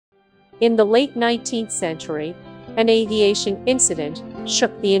In the late 19th century, an aviation incident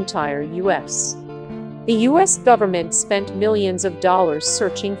shook the entire U.S. The U.S. government spent millions of dollars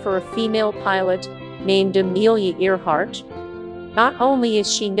searching for a female pilot named Amelia Earhart. Not only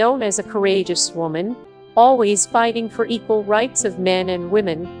is she known as a courageous woman, always fighting for equal rights of men and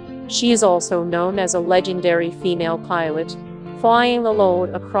women, she is also known as a legendary female pilot, flying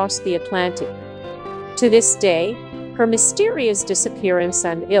alone across the Atlantic. To this day, her mysterious disappearance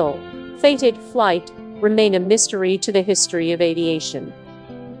and ill-fated flight remain a mystery to the history of aviation.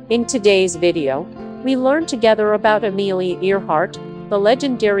 In today's video, we learn together about Amelia Earhart, the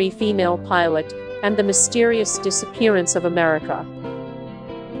legendary female pilot, and the mysterious disappearance of America.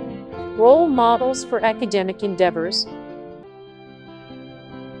 Role models for academic endeavors.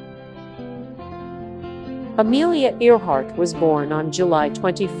 Amelia Earhart was born on July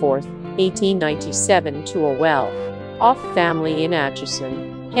 24, 1897 to a well-off family in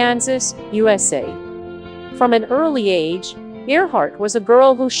Atchison, Kansas, USA. From an early age, Earhart was a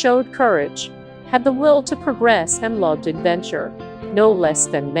girl who showed courage, had the will to progress, and loved adventure, no less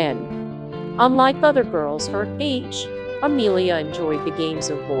than men. Unlike other girls her age, Amelia enjoyed the games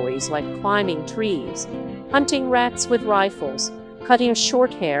of boys like climbing trees, hunting rats with rifles, cutting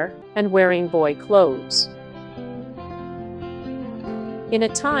short hair, and wearing boy clothes. In a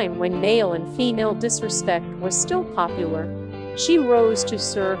time when male and female disrespect was still popular, she rose to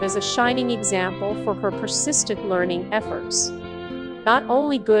serve as a shining example for her persistent learning efforts. Not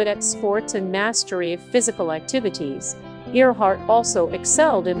only good at sports and mastery of physical activities, Earhart also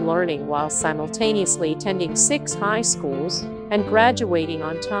excelled in learning while simultaneously attending 6 high schools and graduating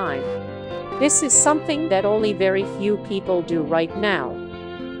on time. This is something that only very few people do right now.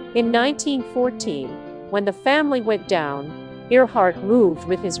 In 1914, when the family went down, Earhart moved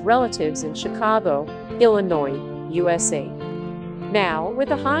with his relatives in Chicago, Illinois, USA. Now,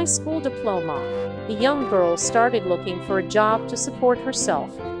 with a high school diploma, the young girl started looking for a job to support herself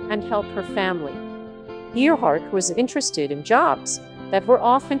and help her family. Earhart was interested in jobs that were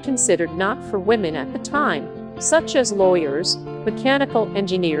often considered not for women at the time, such as lawyers, mechanical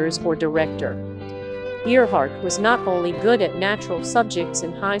engineers, or director. Earhart was not only good at natural subjects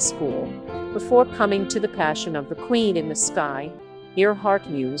in high school. Before coming to the passion of the Queen in the Sky, Earhart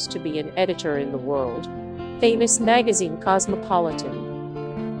used to be an editor in the world-famous magazine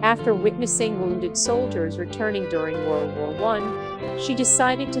Cosmopolitan. After witnessing wounded soldiers returning during World War I, she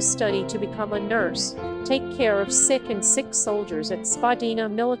decided to study to become a nurse, take care of sick soldiers at Spadina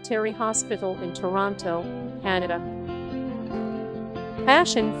Military Hospital in Toronto, Canada.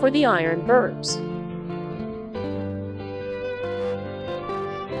 Passion for the iron birds.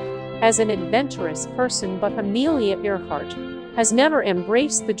 As an adventurous person, but Amelia Earhart has never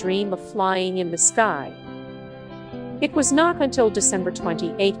embraced the dream of flying in the sky. It was not until December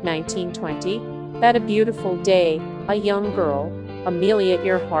 28, 1920, that a beautiful day, a young girl, Amelia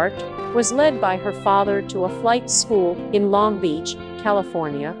Earhart, was led by her father to a flight school in Long Beach,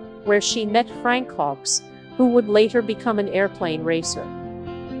 California, where she met Frank Hawks, who would later become an airplane racer.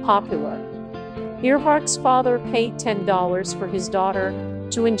 Popular. Earhart's father paid $10 for his daughter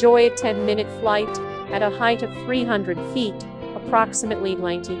to enjoy a 10-minute flight at a height of 300 feet, approximately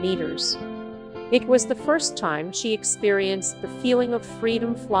 90 meters. It was the first time she experienced the feeling of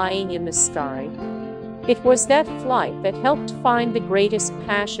freedom flying in the sky. It was that flight that helped find the greatest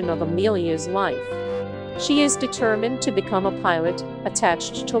passion of Amelia's life. She is determined to become a pilot,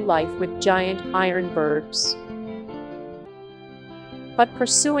 attached to life with giant iron birds. But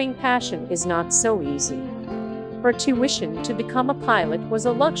pursuing passion is not so easy. Her tuition to become a pilot was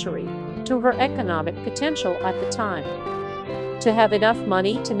a luxury to her economic potential at the time. To have enough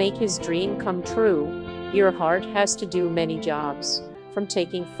money to make his dream come true, Earhart has to do many jobs, from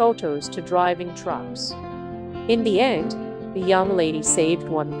taking photos to driving trucks. In the end, the young lady saved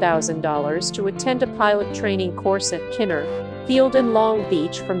 $1,000 to attend a pilot training course at Kinner Field in Long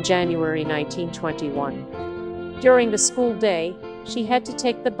Beach from January 1921. During the school day, she had to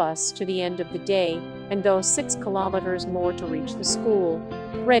take the bus to the end of the day and go 6 kilometers more to reach the school,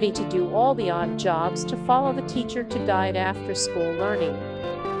 ready to do all the odd jobs to follow the teacher to guide after-school learning.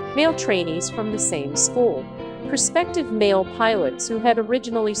 Male trainees from the same school, prospective male pilots who had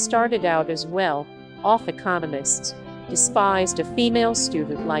originally started out as well-off economists, despised a female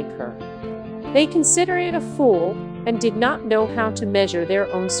student like her. They considered it a fool and did not know how to measure their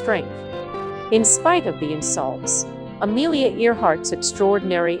own strength. In spite of the insults, Amelia Earhart's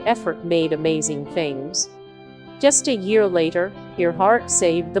extraordinary effort made amazing things. Just a year later, Earhart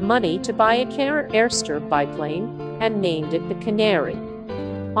saved the money to buy a Kenner Airster biplane and named it the Canary.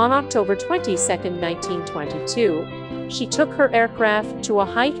 On October 22, 1922, she took her aircraft to a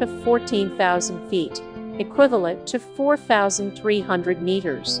height of 14,000 feet, equivalent to 4,300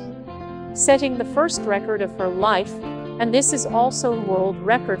 meters, setting the first record of her life, and this is also a world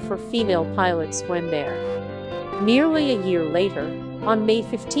record for female pilots when there. Nearly a year later, on May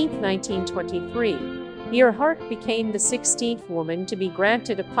 15, 1923, Earhart became the 16th woman to be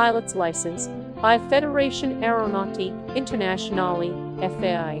granted a pilot's license by Fédération Aéronautique Internationale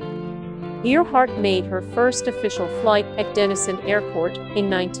 (FAI). Earhart made her first official flight at Denison Airport in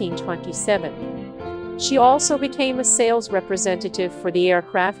 1927. She also became a sales representative for the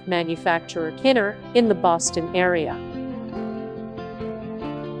aircraft manufacturer Kinner in the Boston area.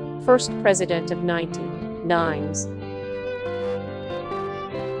 First President of 1990s.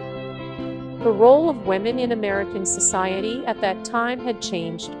 The role of women in American society at that time had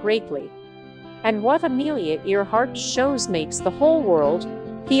changed greatly. And what Amelia Earhart shows makes the whole world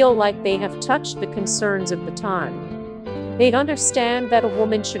feel like they have touched the concerns of the time. They understand that a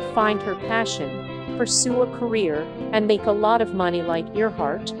woman should find her passion, pursue a career, and make a lot of money like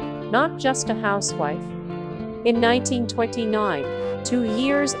Earhart, not just a housewife. In 1929, 2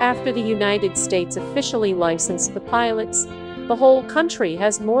 years after the United States officially licensed the pilots, the whole country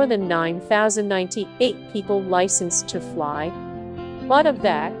has more than 9,098 people licensed to fly. But of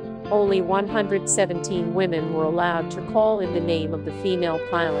that, only 117 women were allowed to call in the name of the female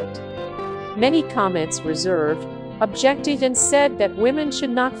pilot. Many comments reserved, objected and said that women should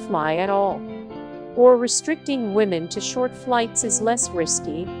not fly at all. Or restricting women to short flights is less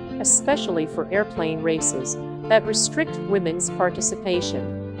risky, especially for airplane races that restrict women's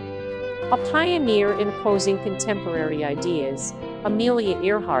participation. A pioneer in opposing contemporary ideas, Amelia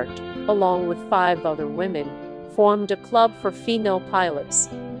Earhart, along with 5 other women, formed a club for female pilots,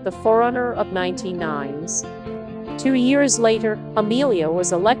 the forerunner of 1990s. 2 years later, Amelia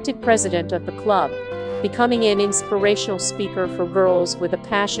was elected president of the club, becoming an inspirational speaker for girls with a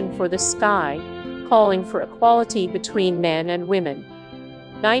passion for the sky, calling for equality between men and women.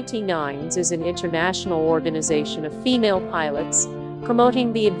 99s is an international organization of female pilots,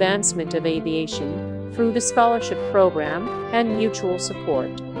 promoting the advancement of aviation through the scholarship program and mutual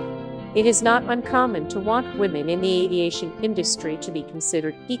support. It is not uncommon to want women in the aviation industry to be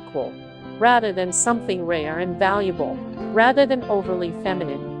considered equal, rather than something rare and valuable, rather than overly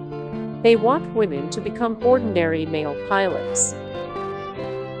feminine. They want women to become ordinary male pilots.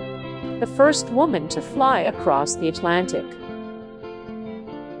 The first woman to fly across the Atlantic.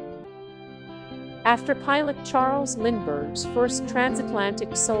 After pilot Charles Lindbergh's first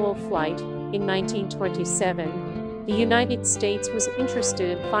transatlantic solo flight in 1927, the United States was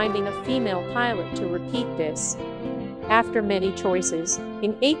interested in finding a female pilot to repeat this. After many choices,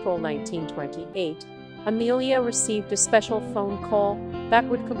 in April 1928, Amelia received a special phone call that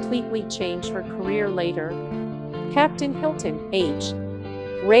would completely change her career later. Captain Hilton H.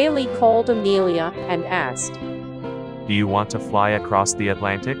 Rayleigh called Amelia and asked, "Do you want to fly across the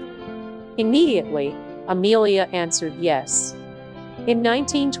Atlantic?" Immediately, Amelia answered yes. In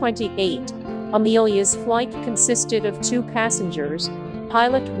 1928, Amelia's flight consisted of 2 passengers,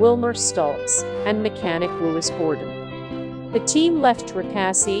 pilot Wilmer Stultz and mechanic Louis Gordon. The team left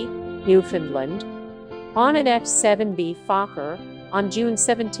Ricassie, Newfoundland, on an F-7B Fokker on June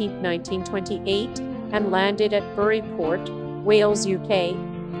 17, 1928, and landed at Bury Port, Wales, UK,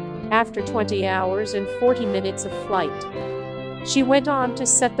 after 20 hours and 40 minutes of flight. She went on to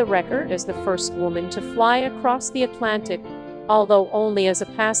set the record as the first woman to fly across the Atlantic, although only as a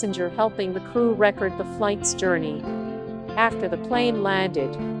passenger helping the crew record the flight's journey. After the plane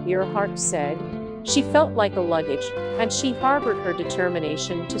landed, Earhart said, she felt like a luggage, and she harbored her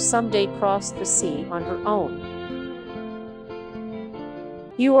determination to someday cross the sea on her own.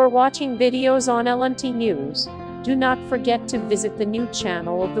 You are watching videos on LNT News. Do not forget to visit the new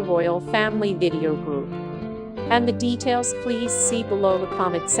channel of the Royal Family Video Group. And the details please see below the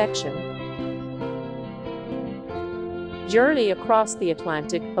comment section. Journey across the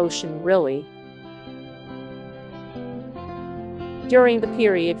Atlantic Ocean really. During the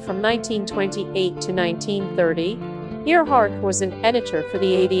period from 1928 to 1930, Earhart was an editor for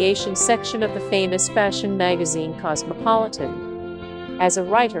the aviation section of the famous fashion magazine Cosmopolitan. As a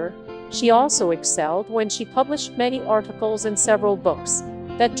writer, she also excelled when she published many articles and several books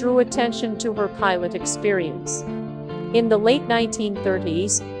that drew attention to her pilot experience. In the late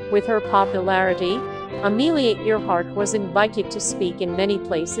 1930s, with her popularity, Amelia Earhart was invited to speak in many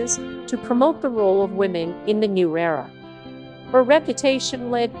places to promote the role of women in the new era. Her reputation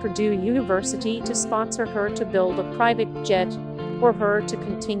led Purdue University to sponsor her to build a private jet for her to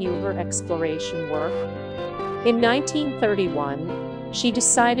continue her exploration work. In 1931, she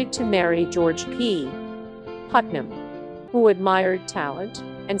decided to marry George P. Putnam, who admired talent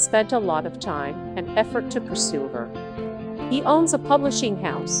and spent a lot of time and effort to pursue her. He owns a publishing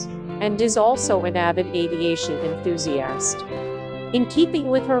house and is also an avid aviation enthusiast. In keeping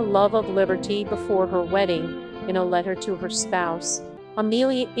with her love of liberty before her wedding, in a letter to her spouse,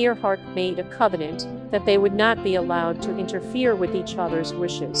 Amelia Earhart made a covenant that they would not be allowed to interfere with each other's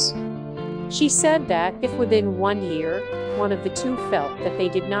wishes. She said that if within 1 year, one of the two felt that they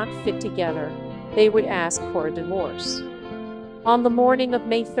did not fit together, they would ask for a divorce. On the morning of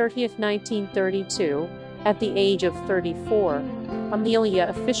May 30, 1932, at the age of 34, Amelia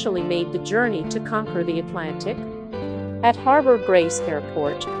officially made the journey to conquer the Atlantic. At Harbor Grace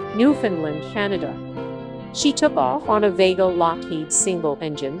Airport, Newfoundland, Canada, she took off on a Vega Lockheed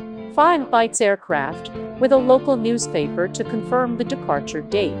single-engine, 5-flights aircraft with a local newspaper to confirm the departure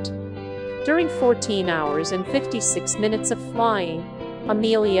date. During 14 hours and 56 minutes of flying,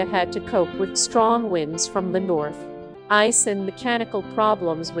 Amelia had to cope with strong winds from the north, ice and mechanical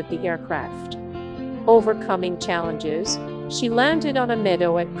problems with the aircraft. Overcoming challenges, she landed on a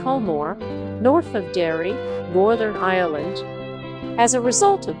meadow at Culmore, north of Derry, Northern Ireland. As a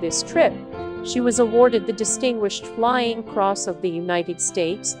result of this trip, she was awarded the Distinguished Flying Cross of the United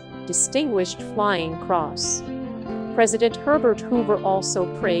States, Distinguished Flying Cross. President Herbert Hoover also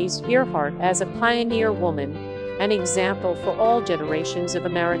praised Earhart as a pioneer woman, an example for all generations of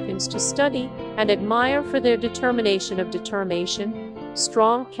Americans to study and admire for their determination,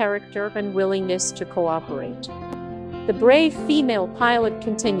 strong character, and willingness to cooperate. The brave female pilot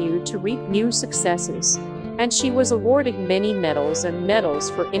continued to reap new successes, and she was awarded many medals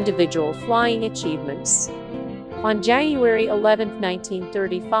for individual flying achievements. On January 11,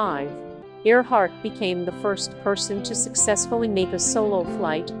 1935, Earhart became the first person to successfully make a solo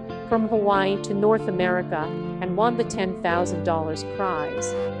flight from Hawaii to North America and won the $10,000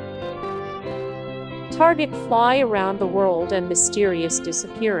 prize. Target: Fly Around the World and Mysterious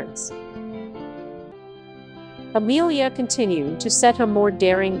Disappearance. Amelia continued to set a more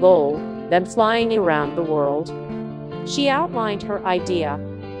daring goal than flying around the world. She outlined her idea,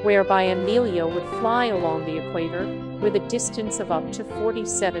 whereby Amelia would fly along the equator with a distance of up to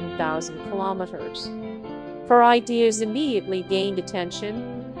 47,000 kilometers. Her ideas immediately gained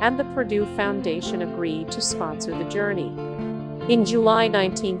attention, and the Purdue Foundation agreed to sponsor the journey. In July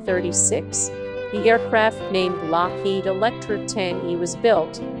 1936, the aircraft named Lockheed Electra 10E was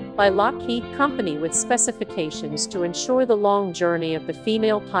built by Lockheed Company with specifications to ensure the long journey of the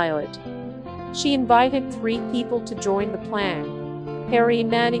female pilot. She invited 3 people to join the plan: Harry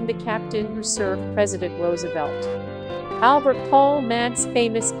Manning, the captain who served President Roosevelt; Albert Paul Mads,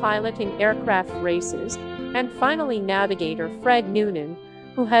 famous pilot in aircraft races; and finally navigator Fred Noonan,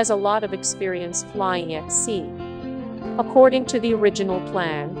 who has a lot of experience flying at sea. According to the original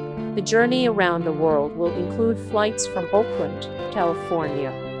plan, the journey around the world will include flights from Oakland,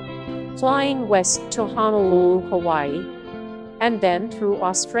 California, flying west to Honolulu, Hawaii, and then through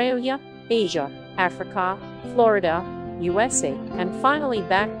Australia, Asia, Africa, Florida, USA, and finally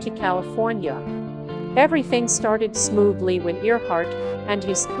back to California. Everything started smoothly when Earhart and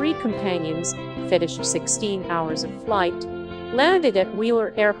his 3 companions finished 16 hours of flight, landed at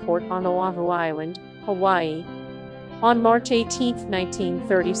Wheeler Airport on Oahu Island, Hawaii, on March 18,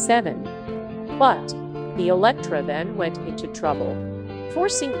 1937. But the Electra then went into trouble,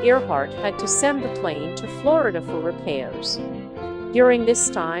 forcing Earhart had to send the plane to Florida for repairs. During this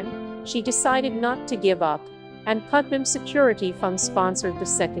time, she decided not to give up, and Putnam Security Fund sponsored the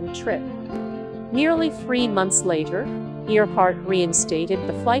second trip. Nearly 3 months later, Earhart reinstated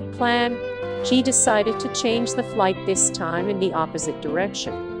the flight plan. She decided to change the flight, this time in the opposite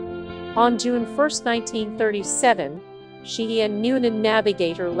direction. On June 1, 1937, she and Noonan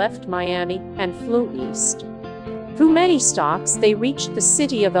navigator left Miami and flew east. Through many stops, they reached the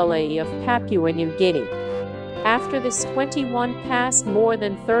city of LA of Papua New Guinea. After this 21 passed more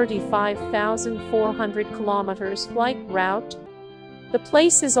than 35,400 kilometers flight route. The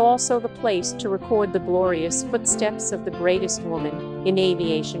place is also the place to record the glorious footsteps of the greatest woman in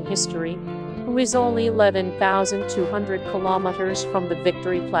aviation history, who is only 11,200 kilometers from the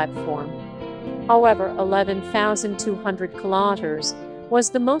Victory platform. However, 11,200 kilometers was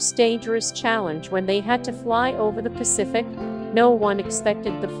the most dangerous challenge when they had to fly over the Pacific. No one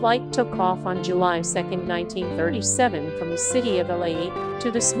expected the flight took off on July 2, 1937 from the city of LA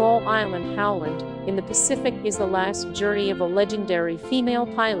to the small island Howland in the Pacific is the last journey of a legendary female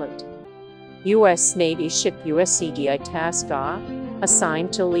pilot. U.S. Navy ship USCGI Tasca,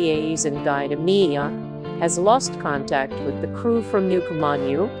 assigned to liaise and guide Amelia, has lost contact with the crew from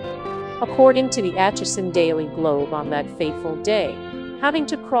Nukumanu. According to the Atchison Daily Globe, on that fateful day, Having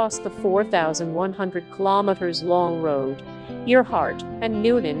to cross the 4,100 kilometers long road, Earhart and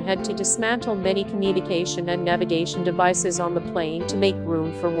Noonan had to dismantle many communication and navigation devices on the plane to make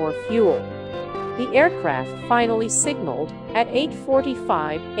room for more fuel. The aircraft finally signaled at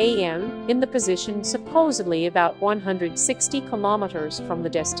 8:45 a.m. in the position supposedly about 160 kilometers from the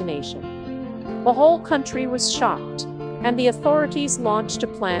destination. The whole country was shocked, and the authorities launched a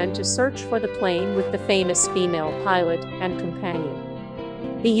plan to search for the plane with the famous female pilot and companion.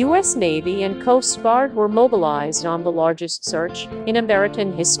 The U.S. Navy and Coast Guard were mobilized on the largest search in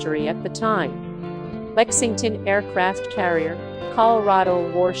American history at the time. Lexington aircraft carrier,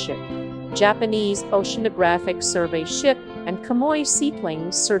 Colorado warship, Japanese oceanographic survey ship, and Quemoy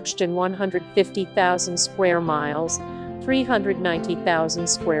seaplanes searched in 150,000 square miles, 390,000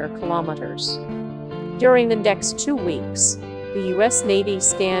 square kilometers. During the next 2 weeks, the U.S. Navy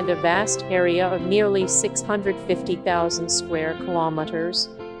scanned a vast area of nearly 650,000 square kilometers,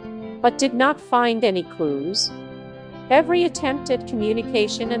 but did not find any clues. Every attempt at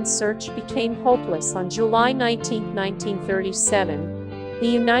communication and search became hopeless. On July 19, 1937, the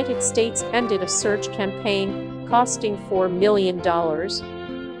United States ended a search campaign costing $4 million.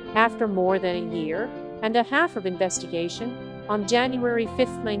 After more than a year and a half of investigation, on January 5,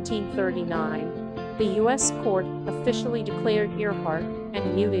 1939, the U.S. court officially declared Earhart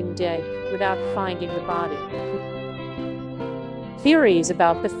and Noonan dead without finding the body. Theories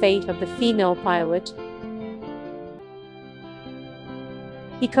about the fate of the female pilot.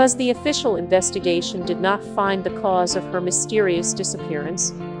 Because the official investigation did not find the cause of her mysterious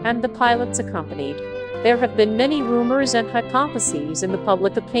disappearance, and the pilots accompanied, there have been many rumors and hypotheses in the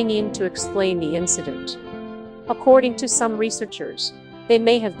public opinion to explain the incident. According to some researchers, they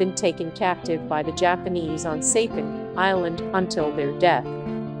may have been taken captive by the Japanese on Sapin Island until their death.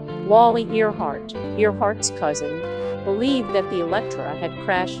 Wally Earhart, Earhart's cousin, believed that the Electra had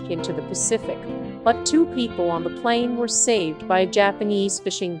crashed into the Pacific, but 2 people on the plane were saved by a Japanese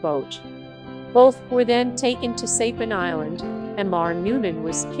fishing boat. Both were then taken to Sapin Island. Mr. Noonan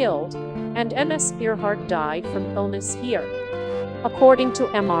was killed, and Ms. Earhart died from illness here. According to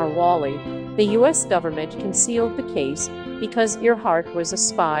Mr. Wally, the U.S. government concealed the case because Earhart was a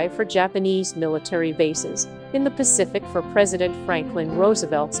spy for Japanese military bases in the Pacific for President Franklin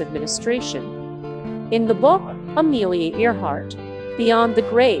Roosevelt's administration. In the book, Amelia Earhart, Beyond the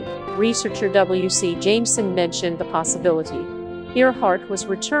Grave, researcher W.C. Jameson mentioned the possibility Earhart was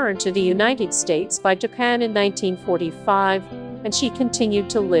returned to the United States by Japan in 1945, and she continued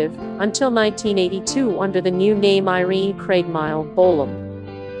to live until 1982 under the new name Irene Craigmile Bolam.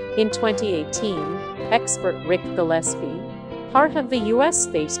 In 2018, expert Rick Gillespie, part of the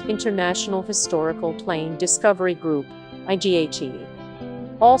U.S.-based International Historical Plane Discovery Group, IGHE,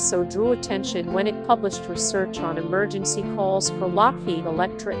 also drew attention when it published research on emergency calls for Lockheed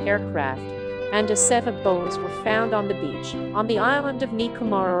Electra aircraft, and a set of bones were found on the beach on the island of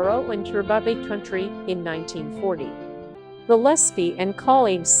Nikomaro in Turbabe country in 1940. Gillespie and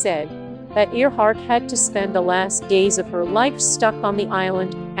colleagues said that Earhart had to spend the last days of her life stuck on the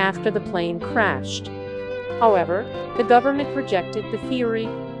island after the plane crashed. However, the government rejected the theory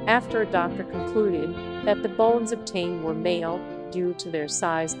after a doctor concluded that the bones obtained were male due to their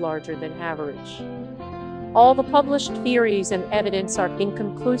size larger than average. All the published theories and evidence are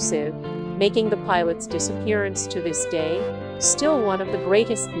inconclusive, making the pilot's disappearance to this day still one of the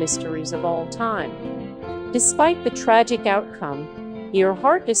greatest mysteries of all time. Despite the tragic outcome,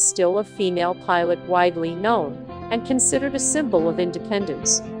 Earhart is still a female pilot widely known and considered a symbol of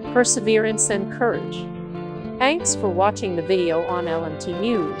independence, perseverance, and courage. Thanks for watching the video on LMT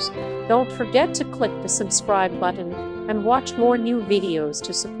News. Don't forget to click the subscribe button and watch more new videos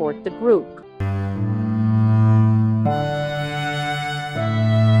to support the group.